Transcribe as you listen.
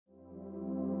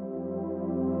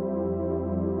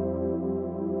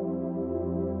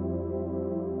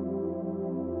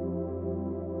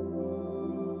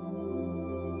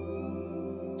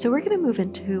So we're going to move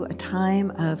into a time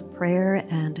of prayer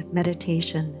and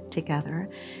meditation together.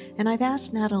 And I've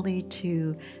asked Natalie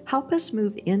to help us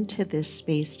move into this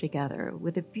space together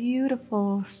with a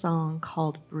beautiful song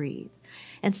called Breathe.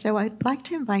 And so I'd like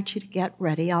to invite you to get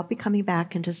ready. I'll be coming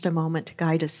back in just a moment to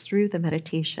guide us through the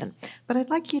meditation. But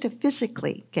I'd like you to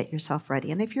physically get yourself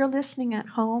ready. And if you're listening at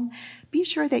home, be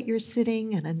sure that you're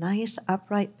sitting in a nice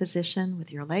upright position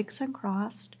with your legs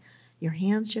uncrossed, your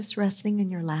hands just resting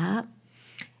in your lap.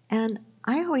 And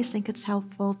I always think it's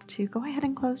helpful to go ahead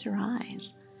and close your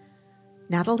eyes.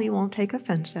 Natalie won't take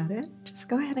offense at it. Just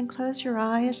go ahead and close your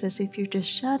eyes as if you're just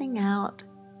shutting out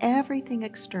everything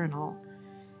external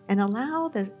and allow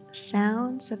the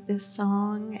sounds of this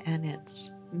song and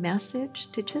its message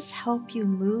to just help you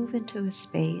move into a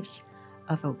space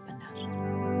of openness.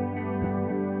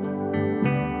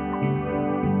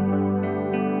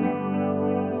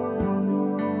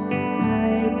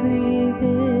 I breathe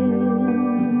in.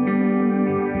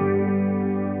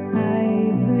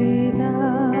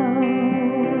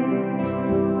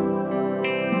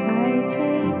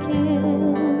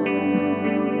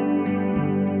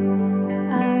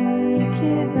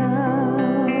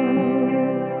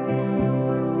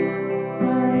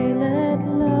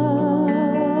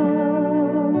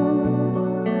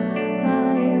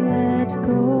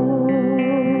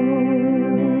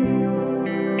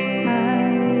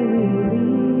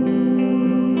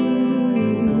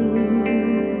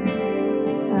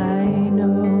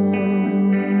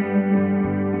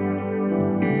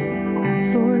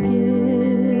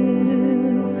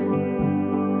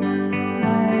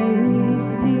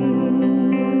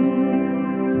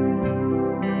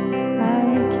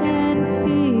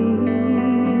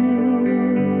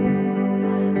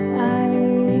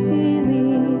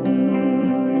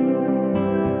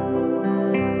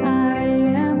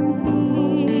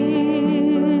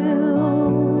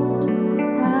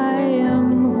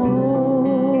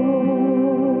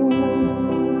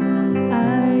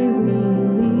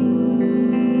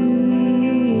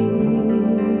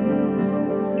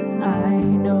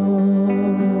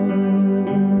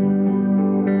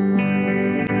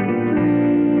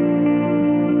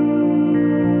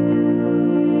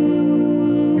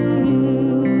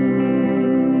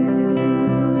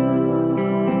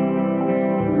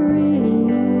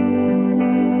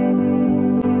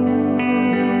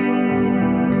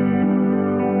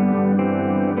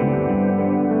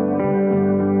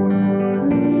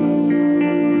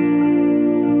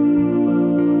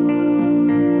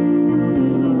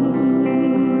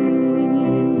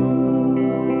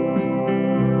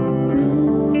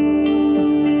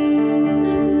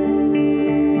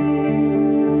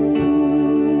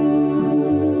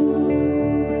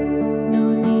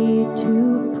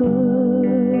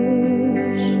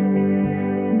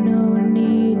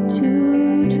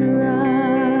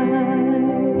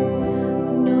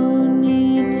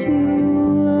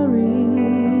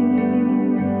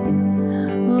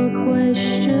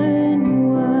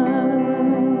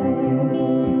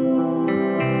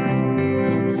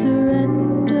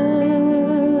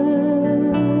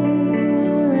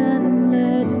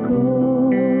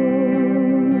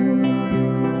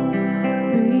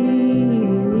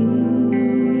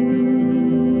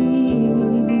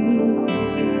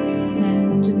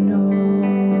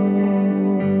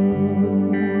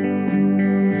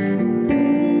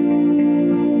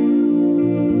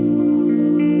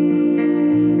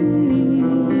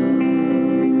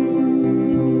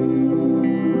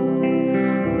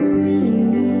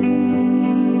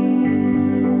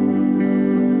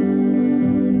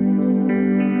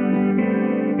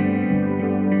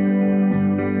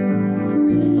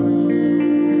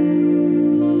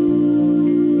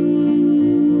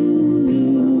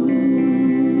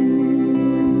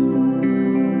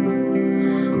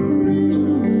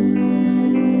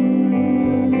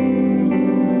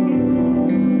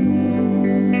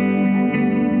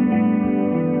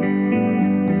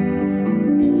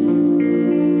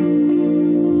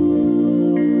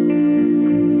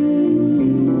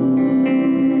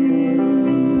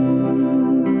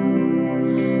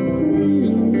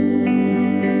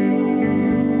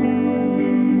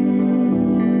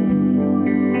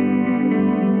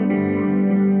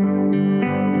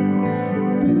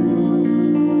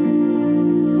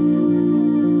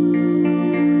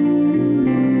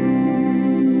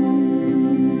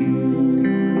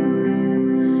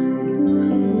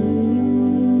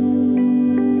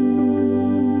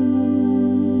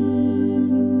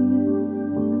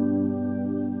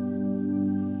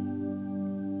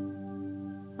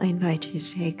 I invite you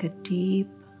to take a deep,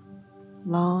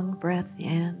 long breath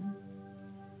in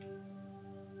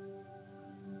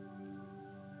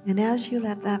And as you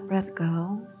let that breath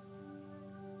go,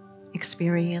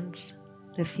 experience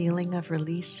the feeling of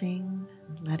releasing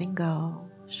and letting go,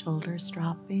 shoulders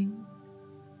dropping.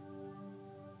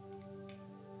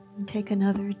 And take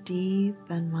another deep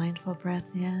and mindful breath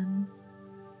in.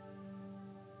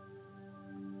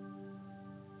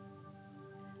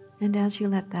 And as you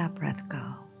let that breath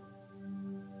go,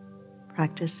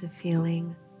 practice the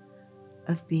feeling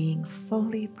of being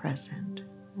fully present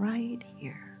right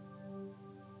here,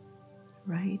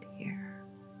 right here.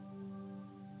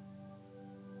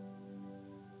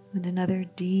 And another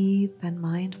deep and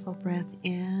mindful breath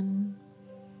in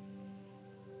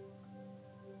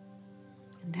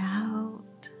and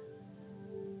out,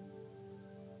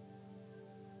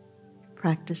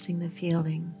 practicing the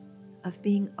feeling of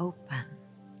being open,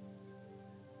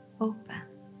 open.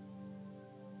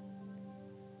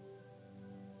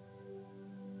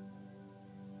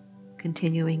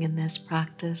 Continuing in this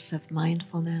practice of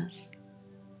mindfulness,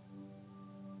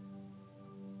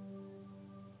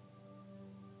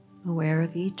 aware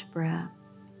of each breath,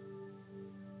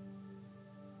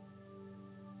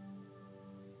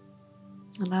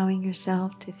 allowing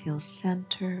yourself to feel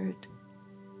centered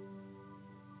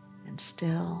and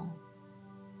still,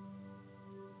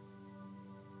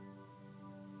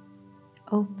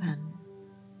 open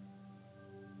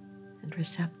and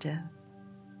receptive.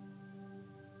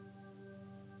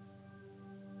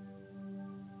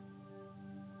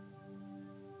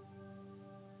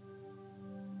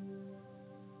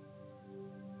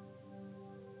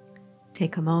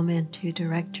 Take a moment to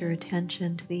direct your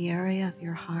attention to the area of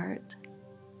your heart,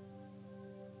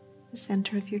 the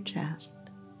center of your chest.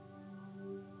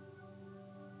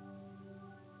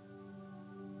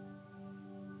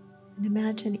 And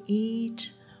imagine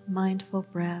each mindful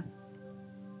breath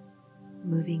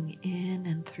moving in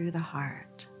and through the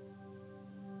heart.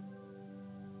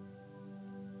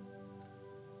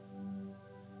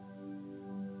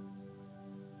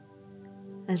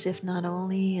 As if not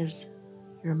only is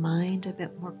your mind a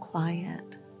bit more quiet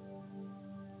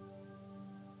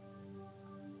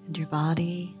and your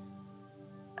body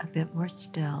a bit more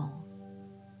still,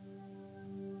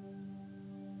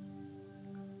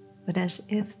 but as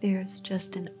if there's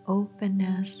just an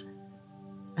openness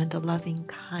and a loving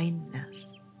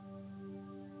kindness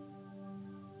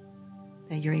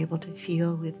that you're able to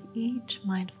feel with each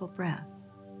mindful breath.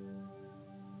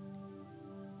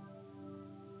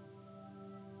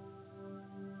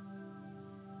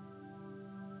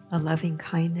 A loving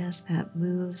kindness that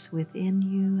moves within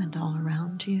you and all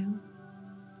around you.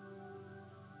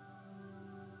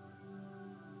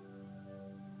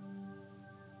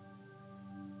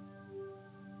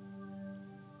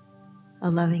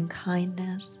 A loving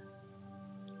kindness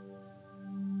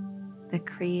that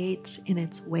creates in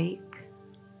its wake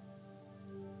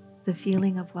the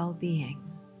feeling of well-being.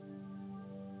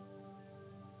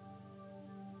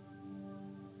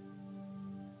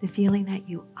 The feeling that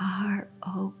you are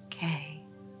okay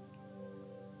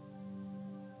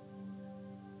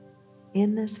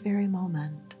in this very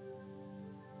moment,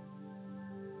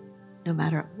 no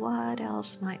matter what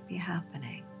else might be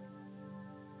happening.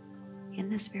 In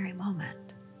this very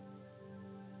moment,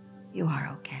 you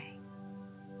are okay.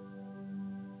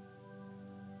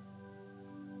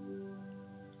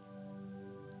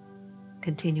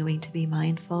 Continuing to be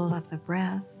mindful of the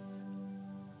breath,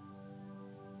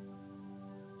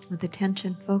 with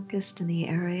attention focused in the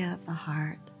area of the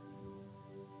heart.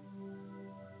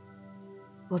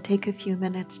 We'll take a few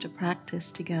minutes to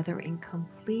practice together in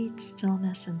complete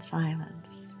stillness and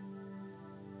silence,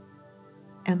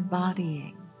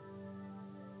 embodying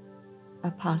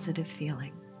a positive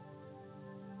feeling.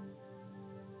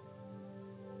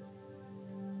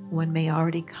 One may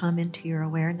already come into your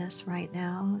awareness right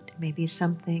now. It may be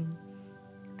something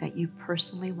that you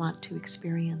personally want to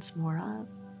experience more of.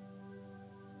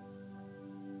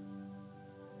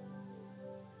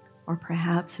 Or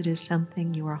perhaps it is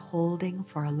something you are holding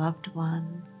for a loved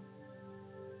one,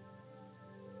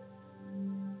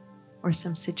 or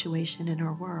some situation in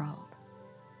our world.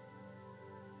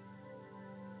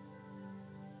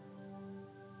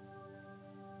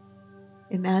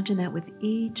 Imagine that with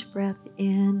each breath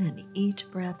in and each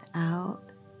breath out,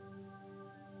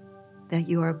 that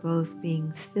you are both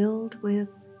being filled with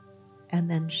and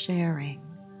then sharing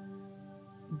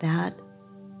that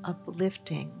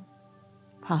uplifting,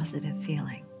 positive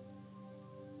feeling.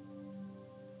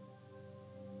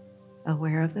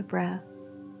 Aware of the breath,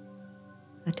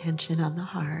 attention on the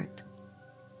heart,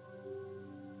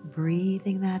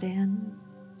 breathing that in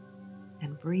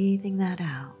and breathing that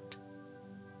out.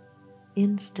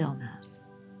 In stillness,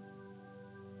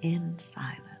 in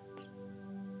silence.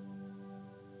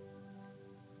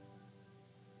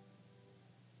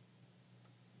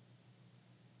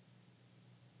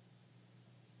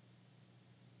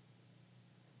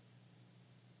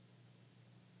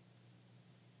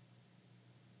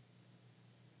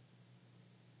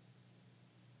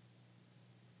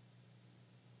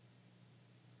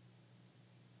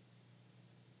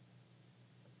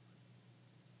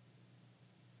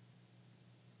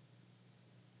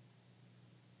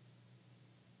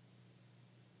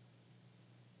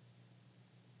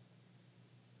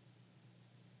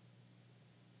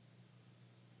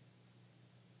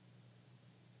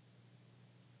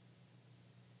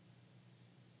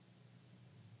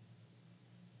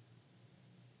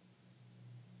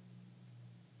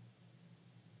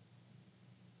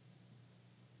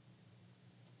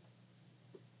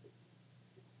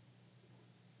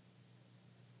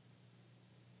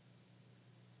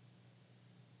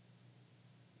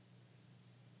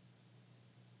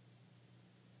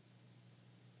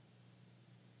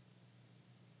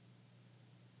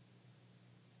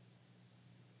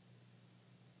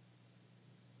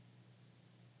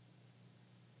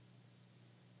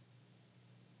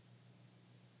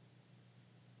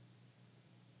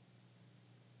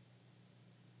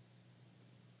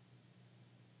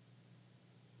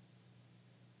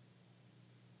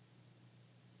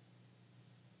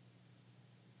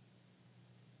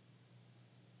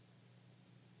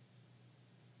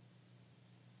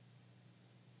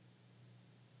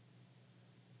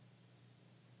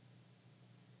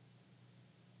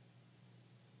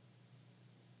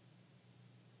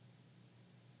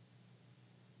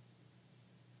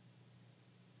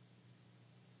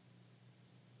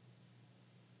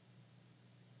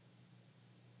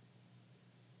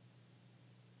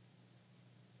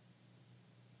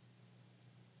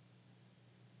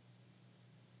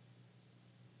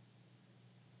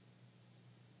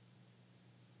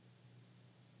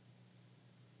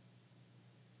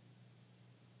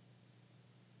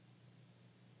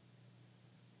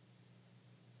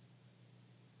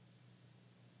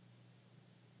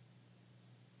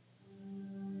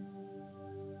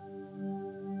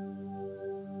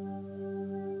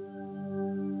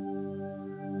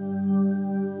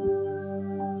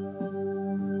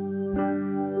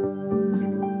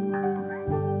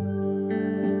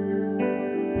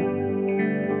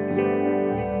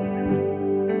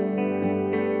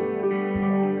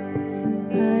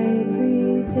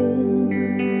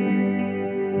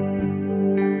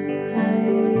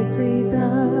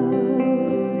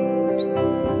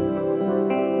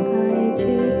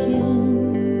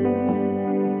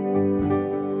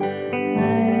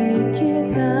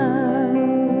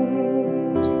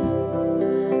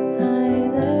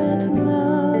 out loud.